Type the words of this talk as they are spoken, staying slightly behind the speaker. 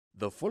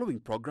The following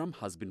program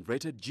has been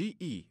rated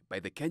GE by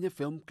the Kenya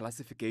Film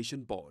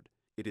Classification Board.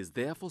 It is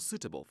therefore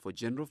suitable for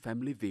general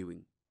family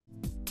viewing.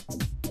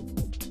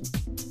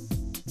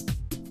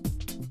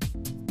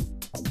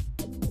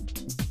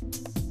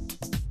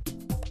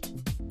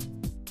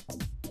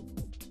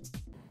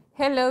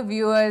 Hello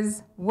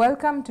viewers,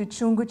 welcome to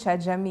Chungu cha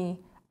Jamii.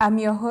 I'm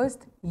your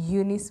host,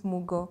 Eunice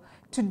Mugo.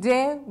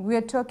 Today we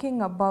are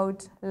talking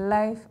about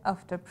life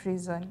after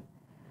prison.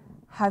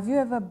 Have you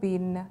ever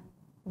been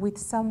with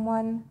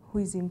someone who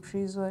is in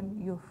prison,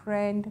 your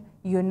friend,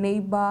 your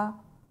neighbor,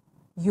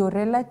 your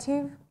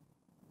relative?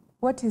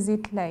 What is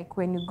it like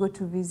when you go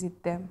to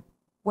visit them?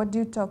 What do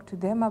you talk to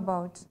them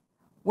about?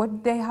 What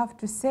do they have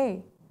to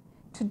say?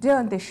 Today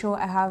on the show,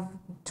 I have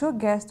two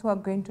guests who are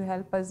going to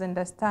help us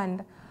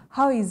understand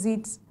how is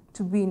it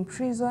to be in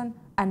prison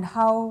and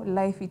how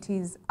life it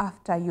is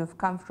after you've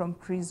come from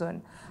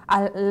prison.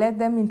 I'll let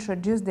them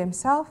introduce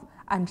themselves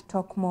and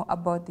talk more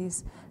about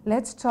this.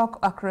 Let's talk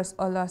across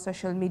all our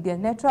social media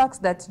networks.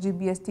 That's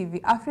GBS TV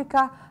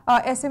Africa.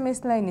 Our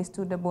SMS line is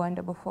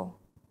 244.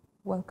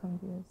 Welcome,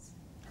 viewers.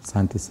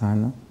 Asante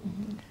sana.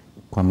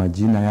 Kwa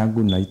majina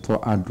yangu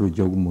naitwa Andrew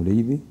Jogu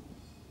Mureithi.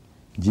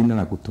 Jina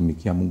la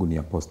kutumikia Mungu ni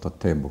Apostle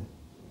Tebo.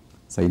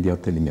 Zaidi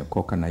yote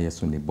nimeokoka na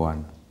Yesu ni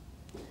Bwana.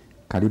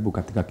 Karibu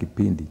katika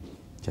kipindi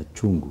cha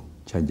Chungu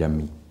cha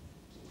Jamii.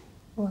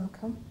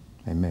 Welcome.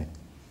 Amen.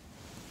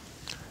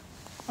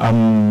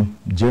 I'm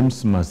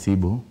James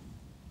Masibo,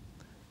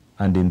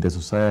 and in the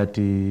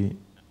society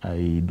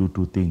I do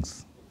two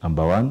things.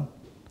 Number one,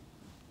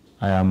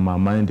 I am a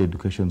mind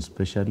education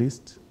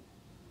specialist,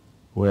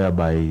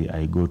 whereby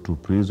I go to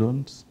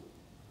prisons,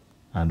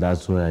 and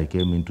that's why I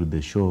came into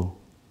the show,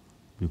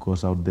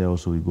 because out there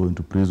also we go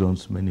into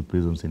prisons, many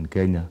prisons in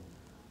Kenya,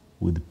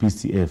 with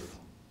PCF,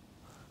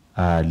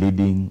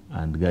 leading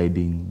and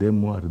guiding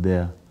them who are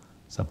there,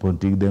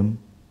 supporting them,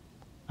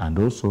 and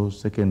also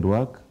second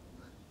work,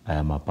 I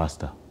am a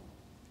pastor.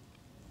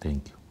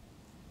 Thank you.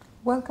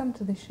 Welcome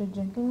to the show,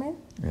 gentlemen.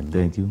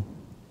 Thank you.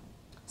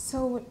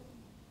 So,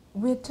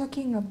 we're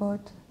talking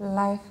about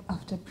life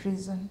after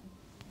prison,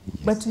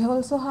 Yes. but we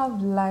also have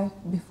life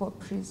before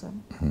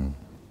prison.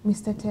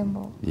 Mr.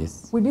 Tembo,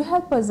 Yes. would you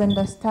help us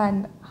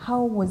understand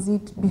how was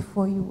it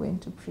before you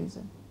went to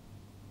prison?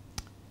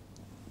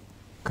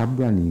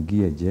 Kabla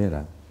niingie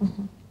jela,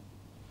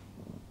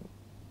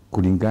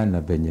 kulingana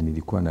na venye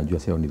nilikuwa najua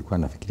sasa, nilikuwa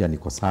nafikiria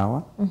niko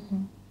sawa,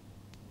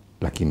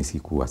 lakini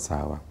sikuwa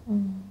sawa.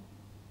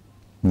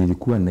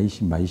 Nilikuwa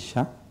naishi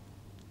maisha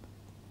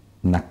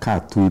nakaa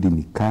tu ili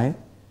nikae,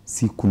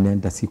 siku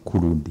nenda siku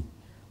rudi.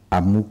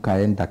 Amuka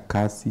enda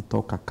kasi,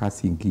 toka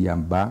kasi ingia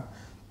mba,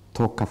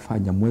 toka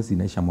fanya, mwezi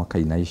inaisha, mwaka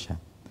inaisha.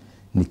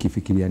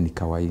 Nikifikiria ni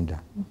kawaida,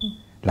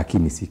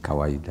 lakini si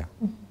kawaida.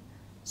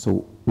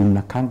 So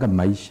unakanga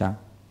maisha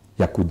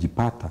ya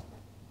kujipata.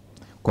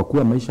 Kwa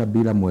kuwa maisha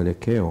bila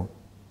mwelekeo,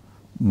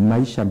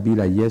 maisha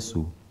bila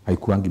Yesu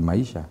haikuangi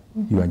maisha.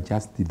 You are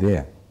just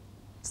there,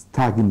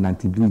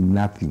 stagnant, doing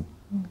nothing.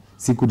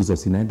 Siku ndizo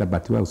zinaenda,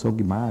 but wewe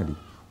usogi mahali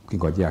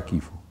ukingojea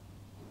kifo.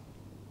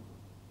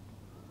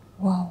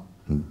 Wow.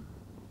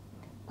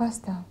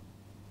 Pastor,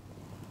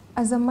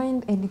 as a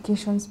mind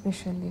education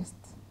specialist,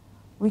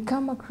 we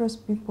come across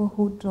people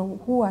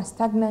who are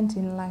stagnant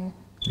in life.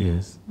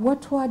 Yes.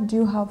 What word do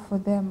you have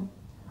for them?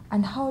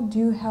 And how do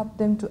you help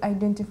them to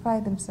identify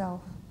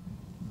themselves?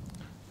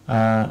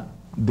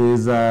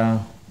 There's a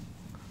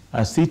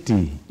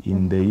city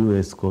in the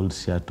US called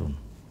Seattle.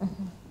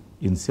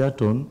 In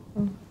Seattle,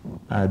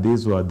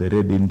 these were the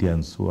Red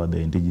Indians who are the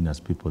indigenous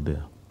people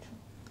there.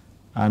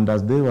 And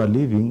as they were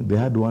living, they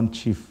had one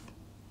chief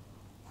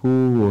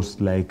who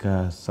was like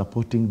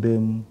supporting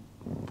them,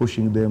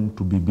 pushing them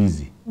to be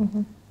busy.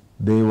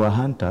 They were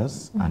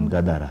hunters and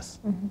gatherers.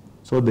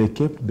 So they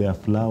kept their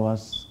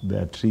flowers,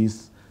 their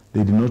trees.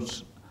 They did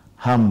not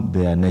harm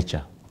their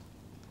nature.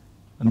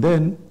 And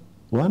then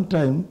one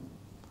time,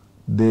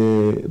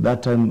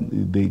 that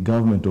time the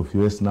government of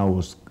US now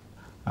was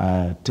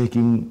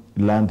taking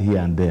land here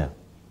and there.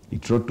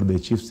 It wrote to the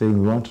chief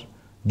saying,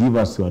 give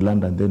us your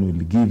land and then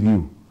we'll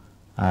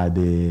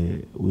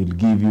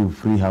give you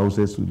free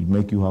houses, we'll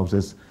make you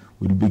houses,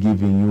 we'll be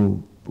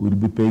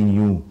paying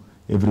you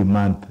every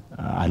month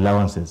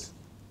allowances.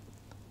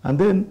 And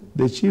then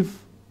the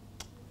chief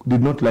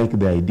did not like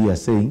the idea,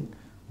 saying,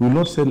 we will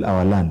not sell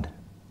our land.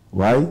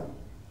 Why?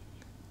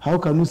 How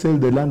can we sell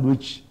the land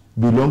which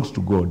belongs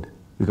to God?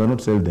 We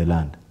cannot sell the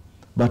land.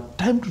 But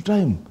time to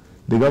time,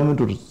 the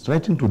government was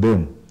writing to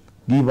them,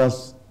 give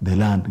us the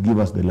land, give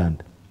us the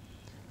land.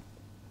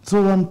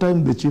 So one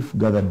time the chief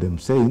gathered them,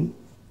 saying,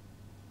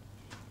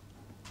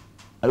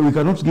 we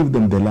cannot give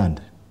them the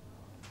land,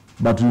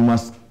 but we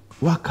must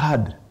work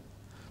hard.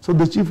 So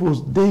the chief was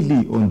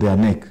daily on their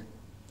neck.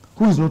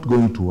 Who is not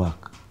going to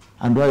work?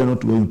 And why are you not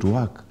going to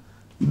work?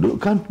 You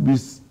can't be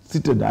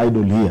seated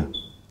idle here.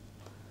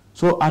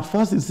 So at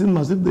first it seemed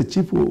as if the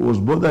chief was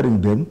bothering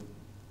them,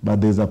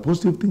 but there's a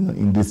positive thing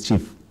in this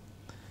chief.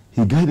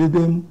 He guided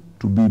them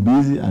to be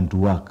busy and to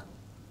work.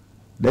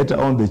 Later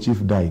on the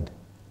chief died,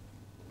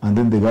 and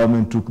then the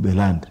government took the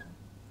land.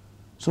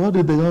 So what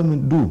did the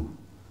government do?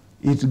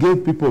 it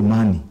gave people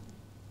money.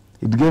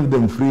 It gave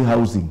them free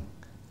housing.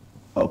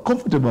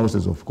 Comfortable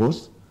houses, of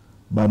course,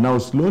 but now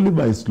slowly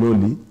by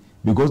slowly,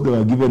 because they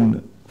were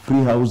given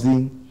free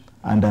housing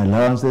and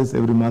allowances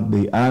every month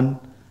they earn,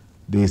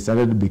 they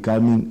started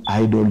becoming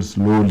idle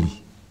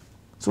slowly.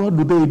 So what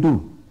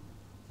do?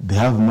 They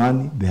have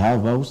money, they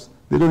have house,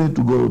 they don't need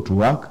to go to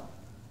work.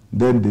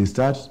 Then they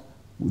start,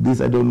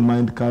 this idle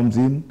mind comes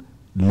in,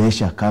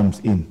 leisure comes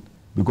in.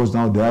 Because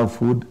now they have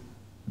food,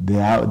 they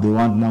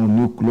want now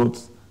new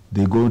clothes,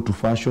 they go into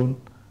fashion,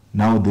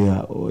 now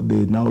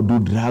they now do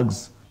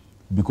drugs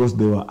because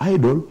they were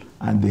idle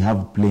and they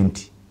have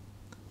plenty.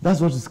 That's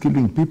what is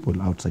killing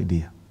people outside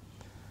here.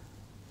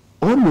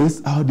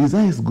 Always our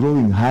desire is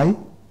growing high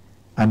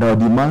and our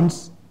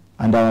demands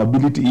and our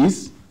ability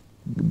is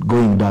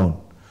going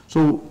down.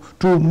 So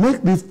to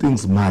make these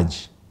things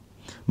merge,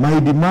 my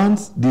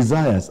demands,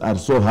 desires are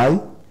so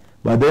high,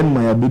 but then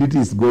my ability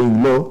is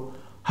going low.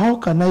 How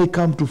can I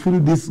come to fill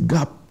this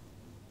gap?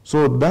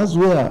 So that's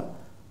where,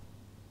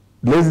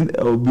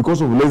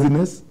 because of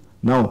laziness,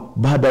 now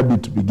bad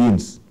habit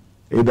begins.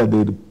 Either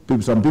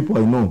some people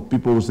I know,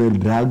 people who sell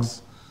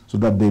drugs so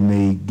that they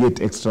may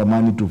get extra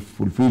money to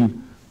fulfill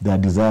their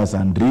desires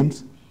and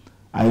dreams.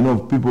 I know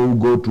people who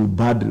go to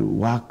bad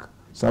work,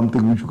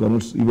 something which you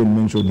cannot even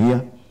mention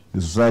here,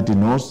 the society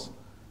knows.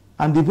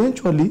 And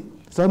eventually,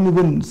 some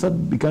even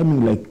start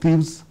becoming like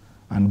thieves,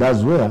 and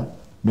that's where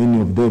many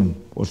of them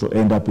also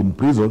end up in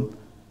prison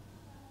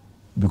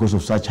because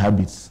of such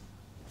habits.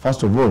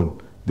 First of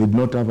all, they did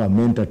not have a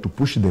mentor to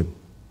push them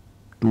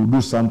to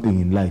do something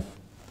in life.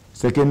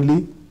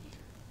 Secondly,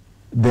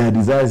 their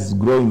desires is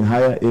growing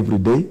higher every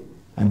day,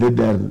 and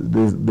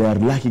they are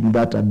lacking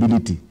that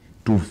ability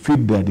to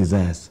feed their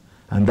desires.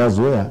 And that's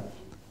where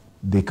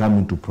they come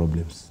into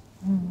problems.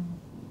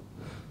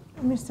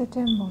 Mr.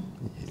 Tembo,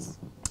 Yes.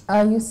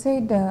 you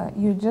said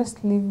you're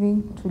just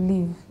living to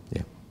live.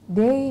 Yeah.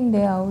 Day in,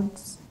 day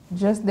out,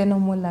 just the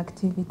normal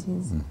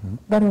activities.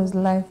 That was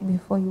life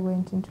before you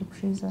went into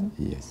prison.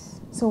 Yes.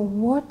 So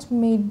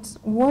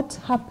what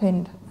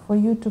happened for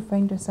you to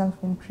find yourself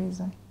in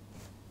prison?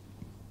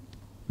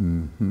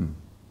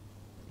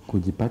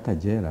 Kujipata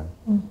jela,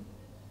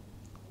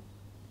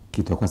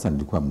 kitu ya kwanza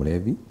nilikuwa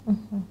mlevi,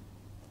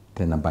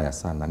 tena mbaya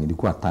sana,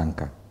 nilikuwa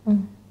tanka,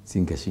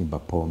 singeshimba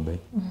pombe,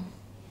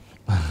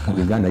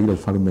 kulingana na ile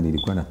ufalme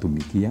nilikuwa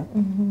natumikia,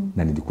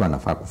 na nilikuwa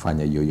nafaa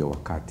kufanya hiyo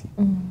wakati.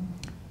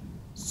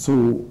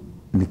 So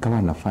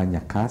nikawa nafanya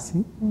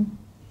kazi,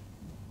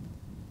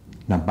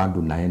 na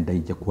bado naenda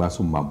nje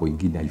kuhusu mambo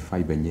ingine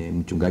haifai venye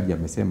mchungaji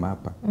amesema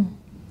hapa.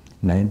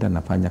 Naenda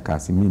nafanya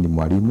kazi, mimi ni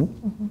mwalimu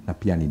na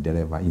pia ni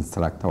dereva,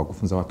 instructor wa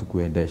kufunza watu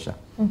kuendesha.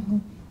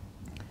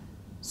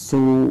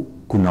 So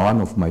kuna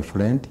one of my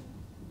friend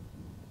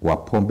wa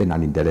pombe na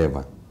ni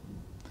dereva,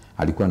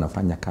 alikuwa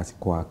anafanya kazi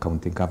kwa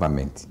county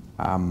government,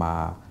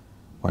 ama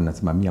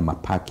wanasimamia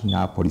maparking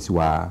ya polisi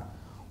wa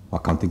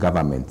county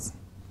government.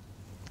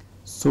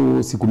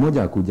 So siku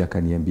moja akuja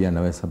akaniambia,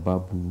 nawe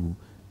sababu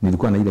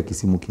nilikuwa na ile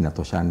kisimu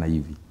kinatoshana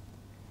hivi,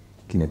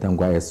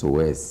 kinatangwa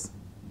SOS,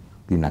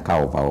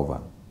 linakaa over.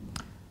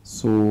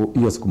 So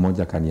hiyo siku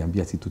moja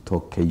akaniambia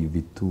situtoke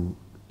hivi tu,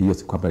 hiyo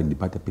siku kwamba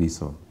nilipata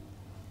prison,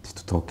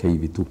 situtoke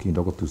hivi tu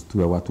kidogo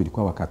tustue watu,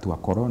 ilikuwa wakati wa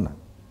corona,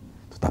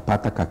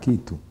 tutapata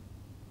kakitu.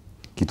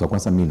 Kitu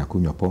kwanza mimi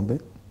nakunywa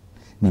pombe,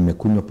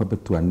 nimekunywa pombe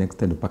to a next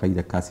time mpaka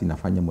ile kazi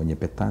nafanya mwenye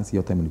petansi,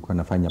 yote nilikuwa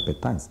nafanya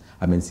petansi,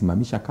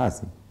 amenisimamisha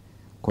kazi.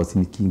 Kwa sababu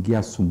nikiingia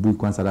asubuhi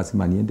kwanza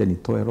lazima niende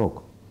nitoe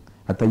roko.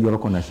 Hata hiyo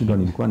roko nashindwa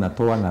nilikuwa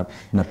natoa na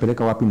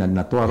napeleka wapi, na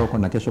ninatoa roko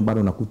na kesho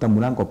bado nakuta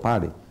mlango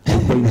pale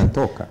huko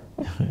inatoka.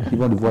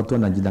 Hivyo ndivyo watu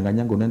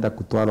wanajidanganyanga, unaenda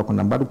kutoa roko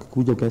na bado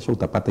ukikuja kesho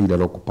utapata ile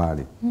roko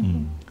pale.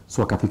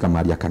 So akafika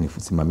mahali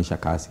akanisimamisha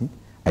kazi.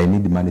 I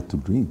need money to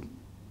drink.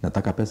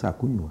 Nataka pesa ya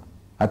kunywa.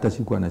 Hata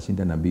sikuwa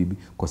nashinda na bibi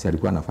kwa sababu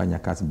alikuwa anafanya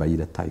kazi by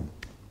ile time.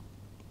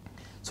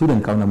 So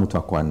nikaona mtu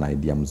akwa na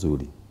idea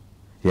mzuri.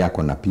 Yeye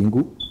ako na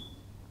pingu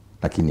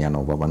lakini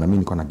anaovava, na mimi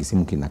niko na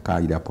kisimu kinakaa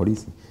ile ya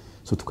polisi.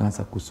 So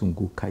tukaanza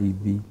kusunguka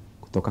hivi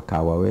kutoka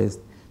Kawa West,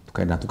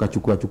 tukaenda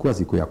tukachukua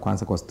siku ya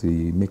kwanza kwa to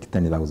make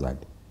 10,000.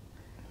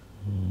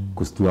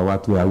 Kustua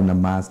watu hauna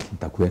mask,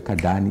 nitakuweka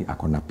ndani,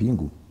 ako na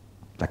pingu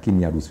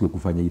lakini haruhusiwi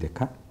kufanya ile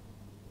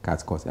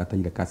kazi kwa hata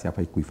ile kazi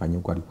hapa kuifanyia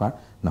kwa alikuwa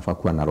nafaa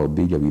kuwa na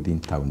robeja within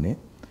town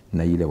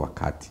na ile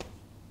wakati.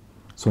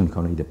 So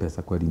nikaona ile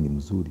pesa kweli ni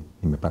mzuri,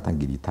 nimepata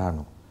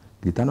 5,000.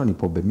 5,000 ni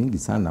pombe mingi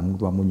sana,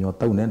 mtu wa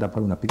mnyota unaenda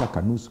pale unapiga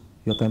kanusu.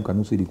 Hiyo time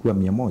kanusu ilikuwa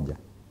 100.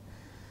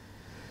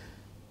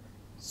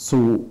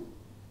 So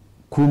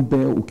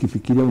kumbe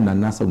ukifikiria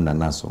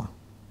unanaswa.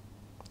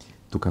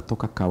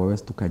 Tukatoka Kawa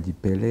West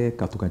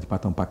tukajipeleka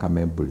tukajipata mpaka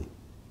Membri.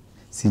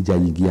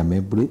 Sijaingia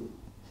Membri,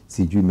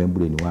 sijui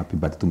Membri ni wapi,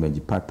 but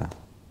tumejipata.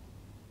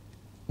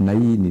 Na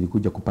hii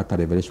nilikuja kupata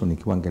revelation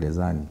nikiwa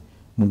gerezani.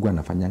 Mungu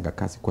anafanyanga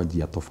kazi kwa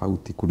njia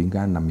tofauti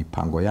kulingana na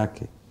mipango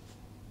yake.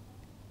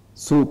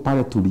 So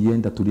pale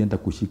tulienda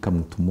kushika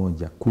mtu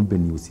mmoja, kumbe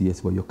ni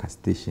UCS wa hiyo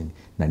station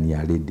na ni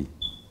already.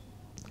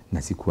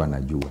 Na sikuwa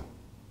najua.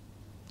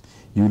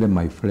 Yule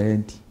my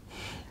friend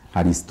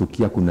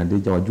alistukia kuna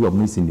ndeja, wajua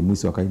mwisi ni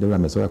mwisi wa kawaida, yule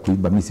amezoea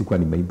kuimba. Mimi sikuwa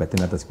nimeiba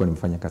tena, hata sikuwa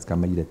nimefanya kazi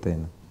kama ile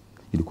tena.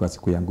 Ilikuwa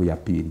siku yangu ya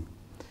pili.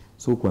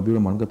 So kuambia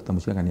yule mwanamke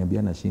tutamshika,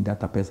 kaniambia na shinda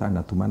hata pesa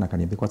anatumana,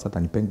 kaniambia kwa sasa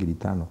nipengi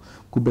 5.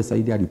 Kumbe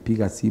Saidi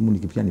alipiga simu,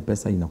 nikifikia ni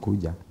pesa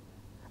inakuja.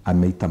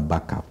 Ameita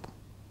backup.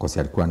 Kwa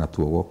sababu alikuwa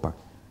anatuogopa.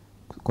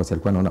 Kwa sababu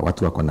alikuwa anaona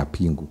watu wako na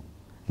pingu.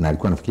 Na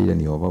alikuwa anafikiria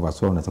ni over,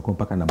 so unaweza kuwa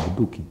mpaka na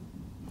bunduki.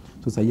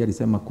 So Saidi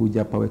alisema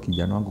kuja hapa, wewe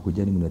kijana wangu,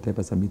 kujeni mniletee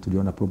pesa. Mimi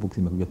tuliona probox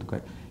imekuja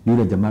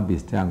yule jamaa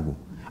best yangu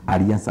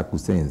alianza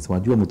kusense.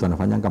 Wajua mtu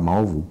anafanyanga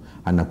maovu,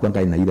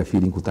 anakuanga ina ile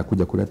feeling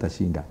utakuja kuleta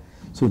shinda.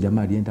 So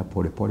jamaa alienda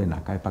pole pole na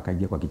akae paka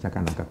ingia kwa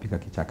kichaka na akapika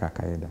kichaka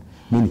akaenda.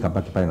 Mimi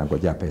nikabaki pale na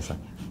ngojea pesa.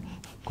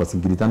 Kwa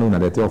singili 5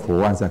 unaletewa for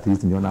once, at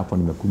least niona hapo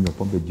nimekunywa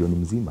pombe jioni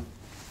mzima.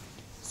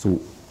 So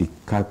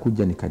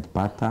ikakuja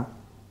nikajipata,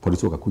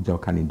 polisi wakakuja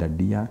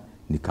wakanidadia,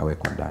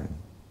 nikawekwa ndani.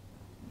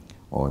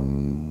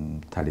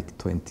 On tarehe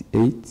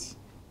 28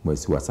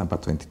 mwezi wa Samba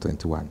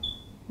 2021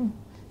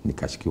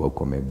 nikashikiwa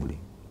huko Mebuli.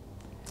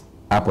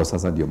 Hapo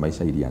sasa ndio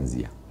maisha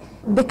ilianzia.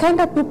 The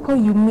kind of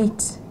people you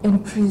meet in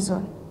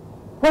prison,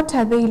 what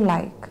are they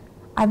like?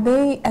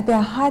 Are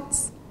their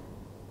hearts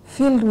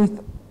filled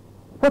with,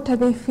 what are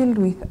they filled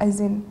with? As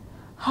in,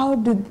 how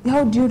do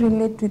you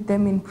relate with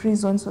them in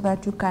prison so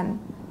that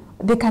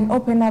they can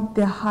open up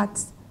their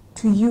hearts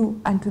to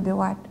you and to the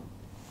word?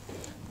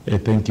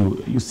 Thank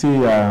you. You see,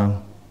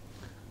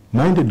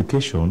 mind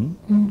education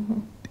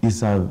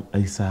is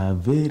a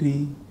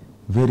very,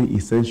 very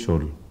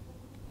essential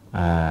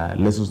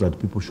lessons that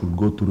people should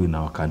go through in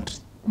our country.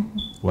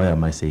 Why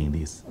am I saying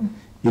this?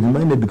 In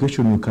mind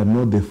education, you can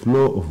know the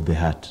flow of the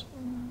heart.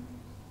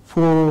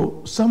 For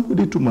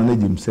somebody to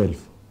manage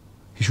himself,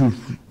 he should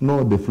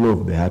know the flow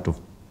of the heart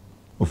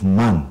of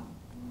man.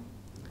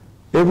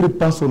 Every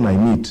person I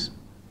meet,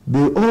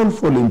 they all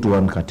fall into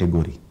one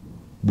category.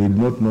 They do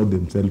not know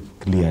themselves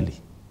clearly.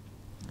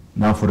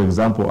 Now, for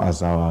example,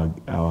 as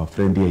our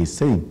friend here is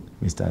saying,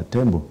 Mr.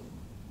 Tembo,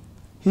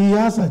 he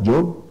has a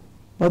job,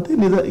 but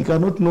then he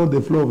cannot know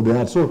the flow of the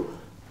heart. So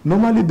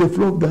normally the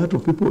flow of the heart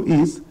of people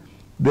is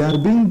they are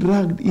being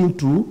dragged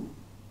into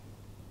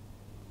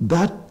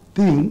that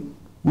thing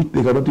which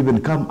they cannot even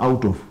come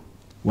out of.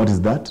 What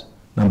is that?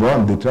 Number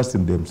one, they trust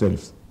in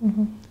themselves.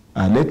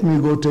 Let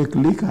me go take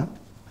liquor.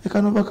 I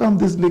can overcome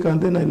this liquor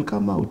and then I'll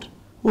come out.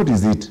 What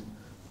is it?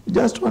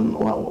 Just one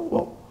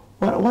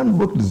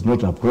bottle is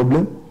not a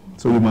problem.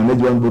 So you manage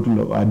 1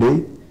 bottle a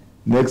day.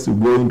 Next you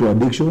go into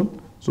addiction.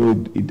 So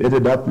it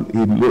ended up,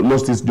 he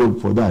lost his job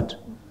for that.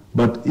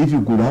 But if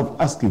you could have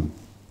asked him,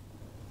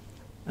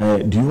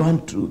 do you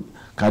want to,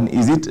 can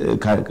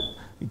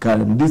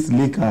this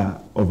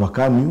liquor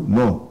overcome you?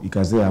 No, he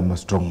can say, I'm a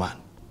strong man.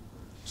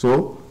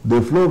 So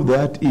the flow of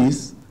that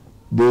is,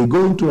 they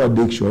go into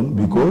addiction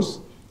because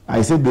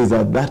I said there's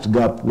that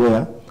gap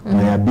where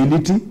my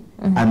ability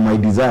and my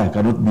desire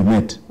cannot be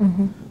met.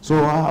 So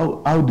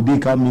how did he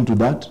come into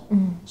that?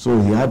 So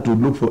he had to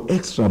look for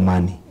extra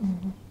money.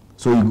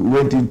 So he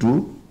went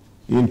into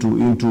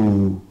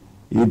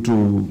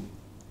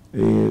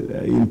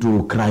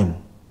crime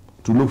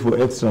to look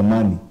for extra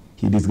money.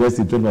 He disguised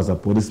himself as a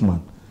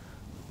policeman.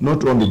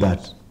 Not only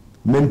that,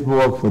 many people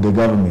work for the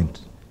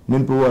government.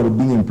 Many people are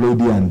being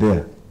employed here and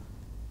there.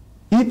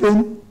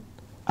 Even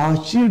our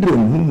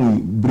children whom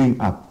we bring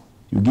up,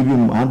 you give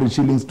him 100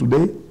 shillings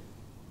today,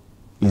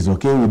 is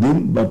okay with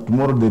him, but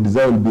tomorrow the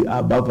desire will be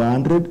above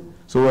 100,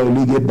 so why will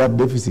he get that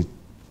deficit?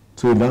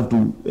 So he'll have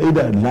to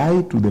either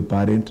lie to the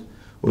parent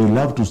or he'll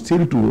have to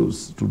steal to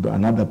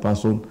another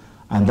person,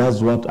 and that's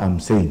what I'm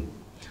saying.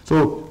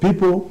 So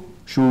people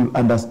should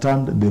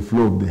understand the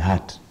flow of the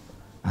heart,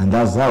 and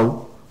that's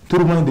how,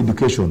 through mind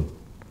education,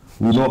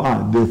 we know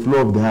the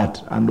flow of the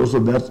heart and also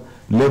that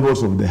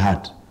levels of the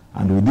heart.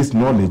 And with this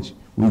knowledge,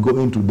 we go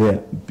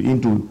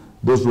into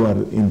those who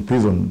are in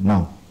prison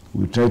now.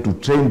 We try to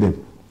train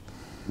them.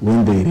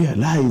 When they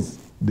realize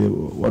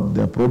what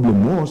their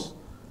problem was,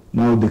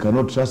 now they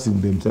cannot trust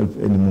in themselves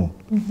anymore.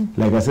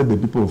 Like I said, the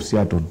people of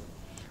Seattle,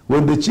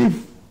 when the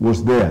chief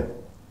was there,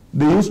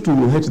 they used to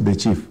hate the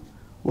chief.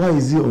 Why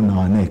is he on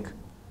our neck?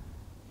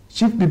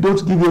 Chief did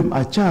not give them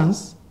a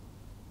chance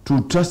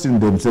to trust in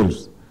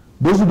themselves.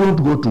 Those who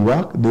don't go to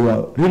work, they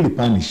were really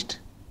punished.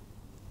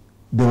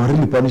 They were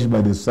really punished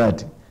by the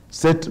society,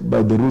 set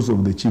by the rules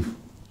of the chief.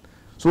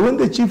 So when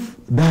the chief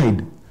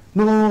died,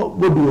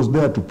 nobody was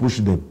there to push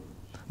them.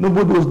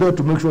 Nobody was there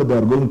to make sure they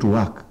are going to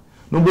work.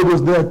 Nobody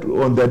was there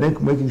on their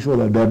neck making sure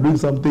that they are doing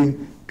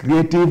something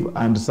creative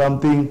and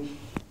something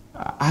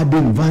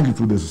adding value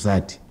to the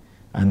society.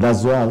 And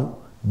that's why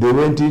they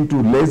went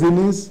into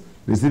laziness,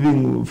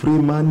 receiving free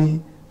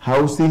money,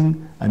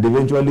 housing, and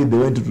eventually they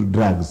went into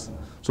drugs.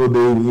 So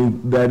they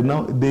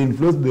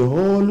influenced the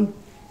whole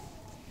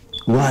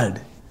world.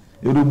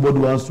 Everybody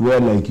wants to wear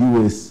like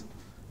US.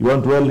 You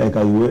want to wear like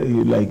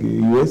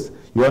US.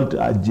 You want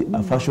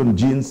a fashion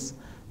jeans.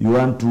 You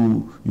want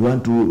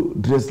to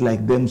dress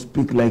like them,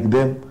 speak like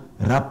them,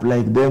 rap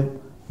like them.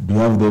 Do you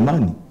have the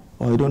money?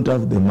 Oh, I don't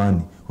have the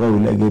money. Where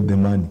will I get the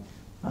money?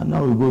 And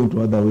now we go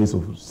into other ways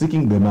of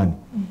seeking the money.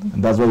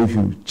 And that's why if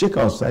you check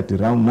our society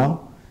around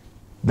now,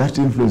 That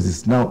influence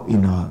is now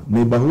in our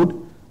neighborhood,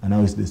 and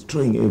now it's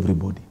destroying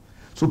everybody.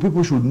 So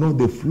people should know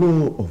the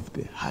flow of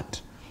the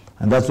heart.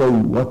 And that's why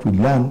what we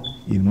learn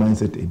in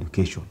mindset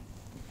education.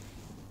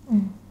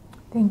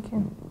 Thank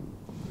you.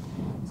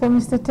 So,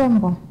 Mr.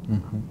 Tembo,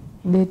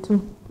 day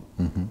 2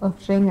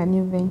 of trying a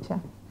new venture,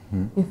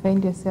 you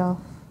find yourself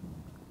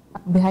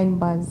behind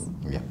bars.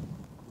 Yeah.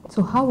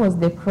 So how was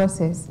the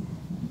process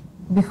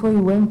before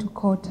you went to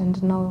court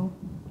and now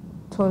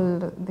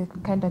told the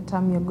kind of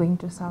term you're going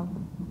to serve?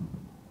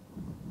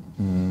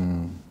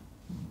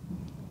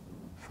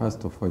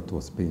 First of all, it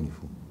was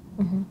painful.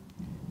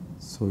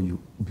 So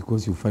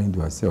because you find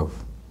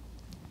yourself,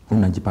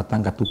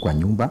 unajipatanga tu kwa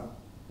nyumba,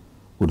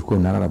 ulikuwa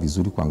unalala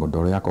vizuri kwa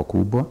godoro yako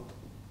kubwa,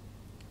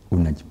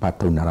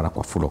 unajipata unalala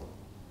kwa floor.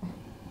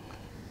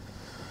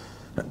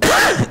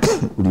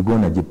 Ulikuwa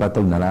unajipata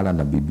unalala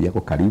na bibi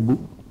yako karibu,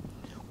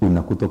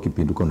 unakuta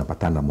ukipinduka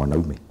unapatana na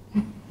mwanaume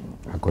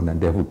akona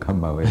ndevu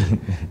kama wewe,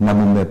 na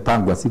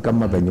mmepangwa si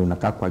kama venye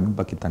unakaa kwa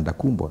nyumba kitanda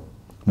kumbwa,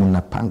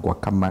 mnapangwa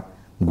kama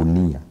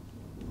ngunia.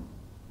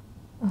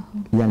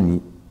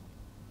 Yani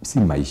si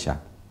maisha.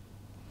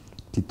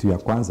 Kitu ya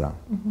kwanza,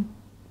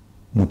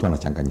 mtu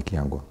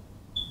anachanganyikiangwa.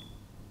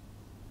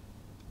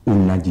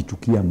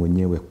 Unajichukia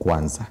mwenyewe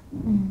kwanza.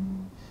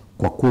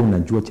 Kwa kuwa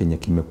unajua chenye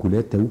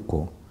kimekulete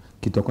huko.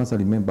 Kitu ya kwanza,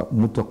 remember,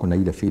 mtu akona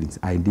ile feelings,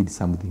 I did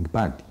something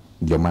bad,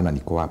 ndio maana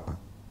niko hapa.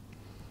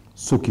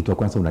 So kitu ya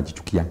kwanza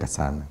unajichukianga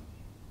sana.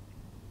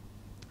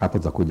 Hapo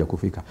utakuja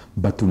kufika.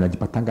 But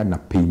unajipatanga na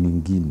pain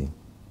nyingine.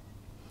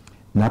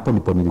 Na hapo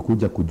ndipo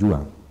nilikuja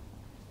kujua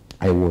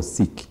I was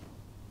sick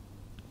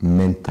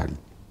mentally.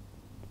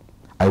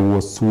 I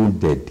was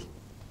wounded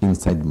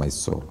inside my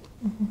soul.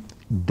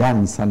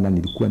 Ndani sana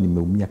nilikuwa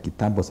nimeumia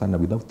kitambo sana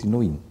without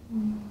knowing.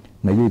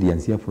 Na hiyo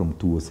ilianzia from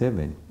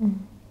 2007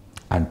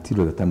 until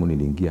the time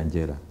niliingia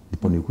jela.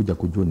 Ndipo nilikuja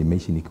kujua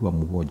nimeishi nikiwa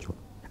mgonjwa.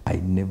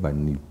 I never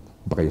knew.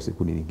 Mpaka hiyo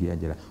siku niliingia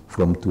jela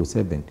from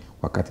 2007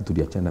 wakati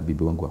tuliachana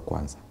bibi wangu wa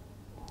kwanza.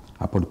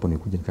 Hapo ndipo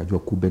nilikuja nikajua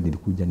kumbe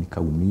nilikuja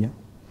nikaumia.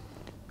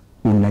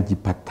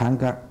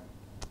 Unajipatanga,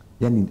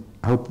 yani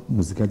au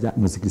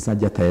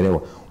msikilizaji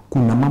ataelewa.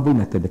 Kuna mambo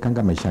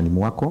inatendekanga maishani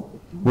mwako,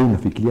 wewe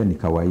unafikiria ni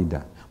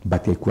kawaida,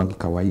 but haikuangi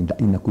kawaida,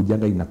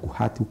 inakujanga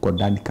inakuhati uko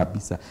ndani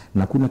kabisa.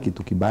 Na kuna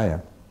kitu kibaya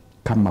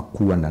kama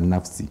kuwa na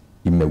nafsi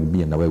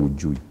imeumia na wewe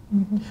ujui.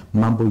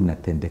 Mambo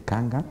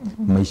inatendekanga,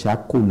 maisha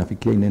yako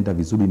unafikiria inaenda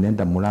vizuri,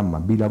 inaenda mrama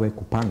bila wewe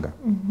kupanga.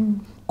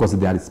 Because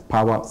there is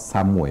power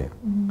somewhere.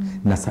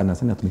 Na sana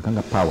sana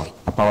tunikanga power,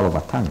 a power of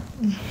a tongue.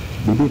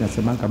 Biblia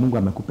inasemanga Mungu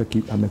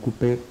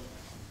amekupe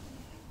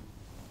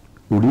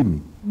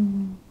ulimi.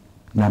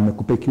 Na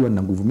amekupa ikiwa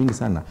na nguvu mingi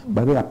sana.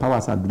 By the way,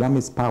 power sa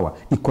dunamis power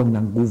iko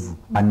na nguvu,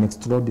 an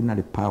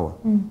extraordinary power.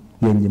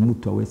 Yenye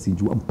mtu hawezi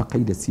jua mpaka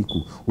ile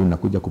siku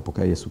unakuja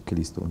kupokea Yesu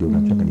Kristo ndio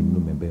unajua ni nini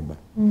umebeba.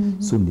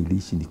 So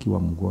niliishi nikiwa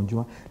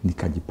mgonjwa,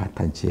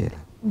 nikajipata jela.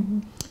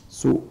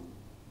 So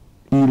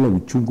ile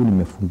uchungu,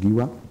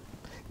 nimefungiwa,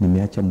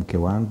 nimeacha mke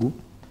wangu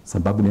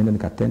sababu nienda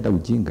nikatenda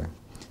ujinga.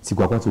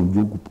 Siku ya kwanza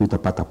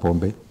utapata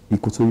pombe.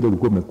 Iko so ile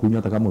ulikuwa umekunywa,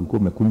 hata kama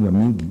ulikuwa umekunywa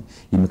mingi,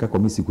 imekaa kwa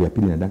mimi siku ya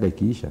pili na ndanga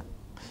ikiisha.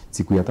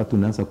 Siku ya tatu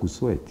unaanza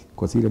kusweat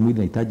kwa sababu mwili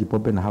unahitaji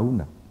pombe na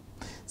hauna.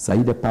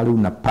 Saida pale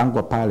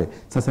unapangwa pale.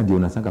 Sasa ndio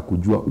unasanga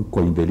kujua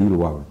uko in the real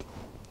world.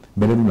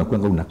 Mbele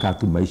unakwanga unakaa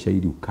tu maisha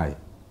ili ukae.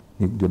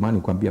 Ndio maana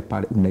nikwambia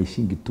pale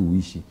unaishingi tu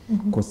uishi.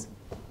 Because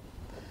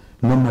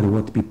normally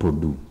what people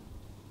do,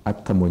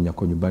 hata mwenye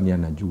ako nyumbani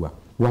anajua,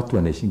 watu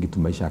wanaishingi tu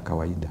maisha ya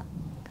kawaida.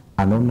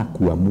 Anaona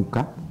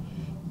kuamuka,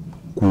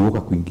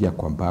 kuoga, kuingia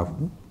kwa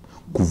mbavu,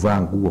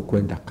 kuvaa nguo,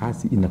 kwenda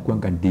kazi,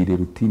 inakuanga ndile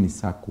rutini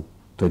sako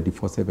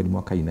 24/7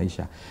 mwaka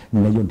inaisha.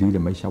 Na hiyo ndio ile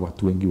maisha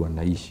watu wengi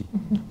wanaishi.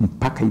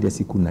 Mpaka ile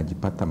siku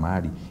unajipata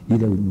mahali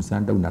ile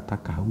msanda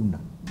unataka hauna,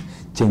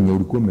 chenye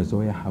ulikuwa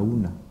umezoea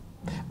hauna.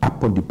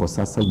 Hapo ndipo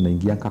sasa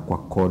unaingianga kwa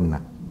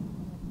kona.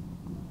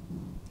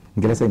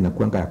 Ingereza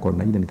inakuanga ya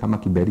kona ile ni kama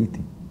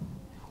kiberiti.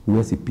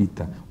 Uwezi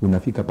pita,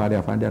 unafika pale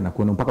afande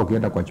anakuona, mpaka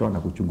ukienda kwa choo na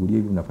kuchungulia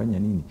hivi unafanya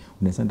nini,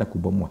 unaenda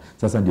kubomoa.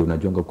 Sasa ndio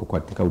unajonga uko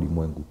katika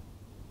ulimwengu,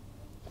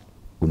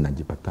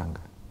 unajipatanga.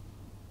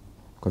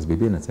 Kwa sababu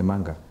Biblia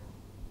inasemanga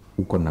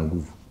uko na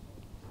nguvu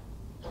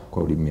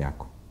kwa ulimi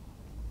yako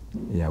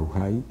ya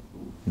uhai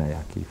na ya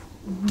kifo.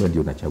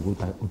 Ndio unachagua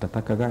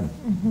utataka gani.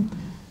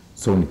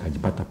 So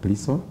nikajipata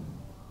prison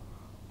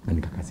na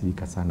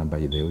nikakasirika sana.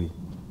 By the way,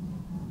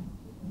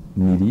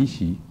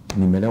 niliishi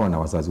nimelewa na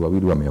wazazi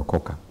wawili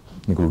wameokoka.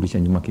 Nikurudisha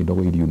nyuma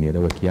kidogo ili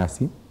unielewe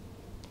kiasi.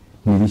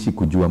 Niliishi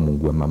kujua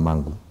Mungu wa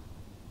mamangu.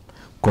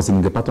 Kwa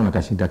sababu ningepata na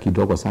kashinda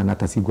kidogo sana,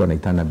 hata siku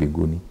anaitana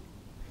biguni.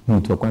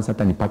 Mtu wa kwanza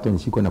hata nipatwe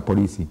nishikwe na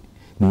polisi,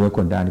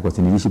 niwekwe ndani, kwa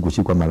sababu niliishi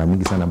kushikwa mara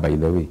mingi sana. By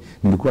the way,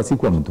 nilikuwa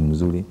sikuwa mtu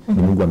mzuri, ni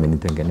Mungu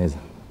amenitengeneza.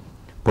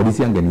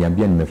 Polisi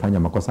angeniambia nimefanya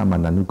makosa ama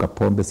nanuka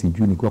pombe,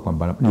 sijui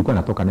nilikuwa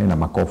natoka naye na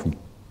makofi.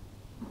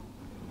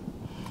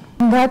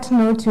 On that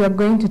note, we are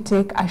going to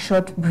take a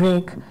short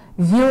break.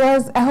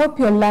 Viewers, I hope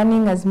you're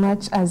learning as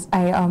much as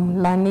I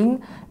am learning.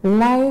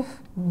 Life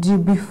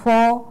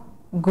before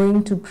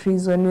going to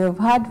prison. We have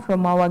heard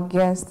from our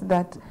guest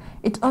that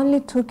It only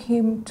took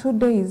him 2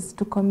 days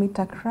to commit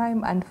a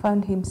crime and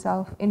found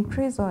himself in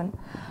prison.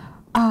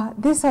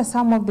 These are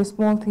some of the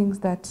small things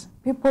that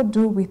people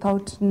do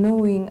without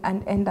knowing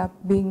and end up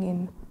being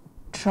in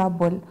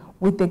trouble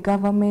with the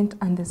government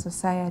and the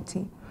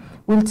society.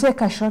 We'll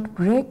take a short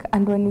break,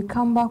 and when we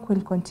come back,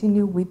 we'll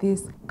continue with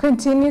this.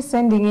 Continue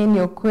sending in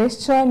your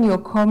question, your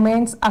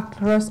comments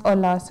across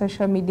all our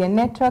social media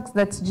networks.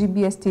 That's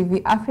GBS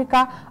TV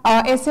Africa.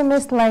 Our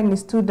SMS line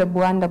is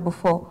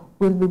 21144.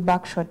 We'll be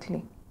back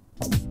shortly.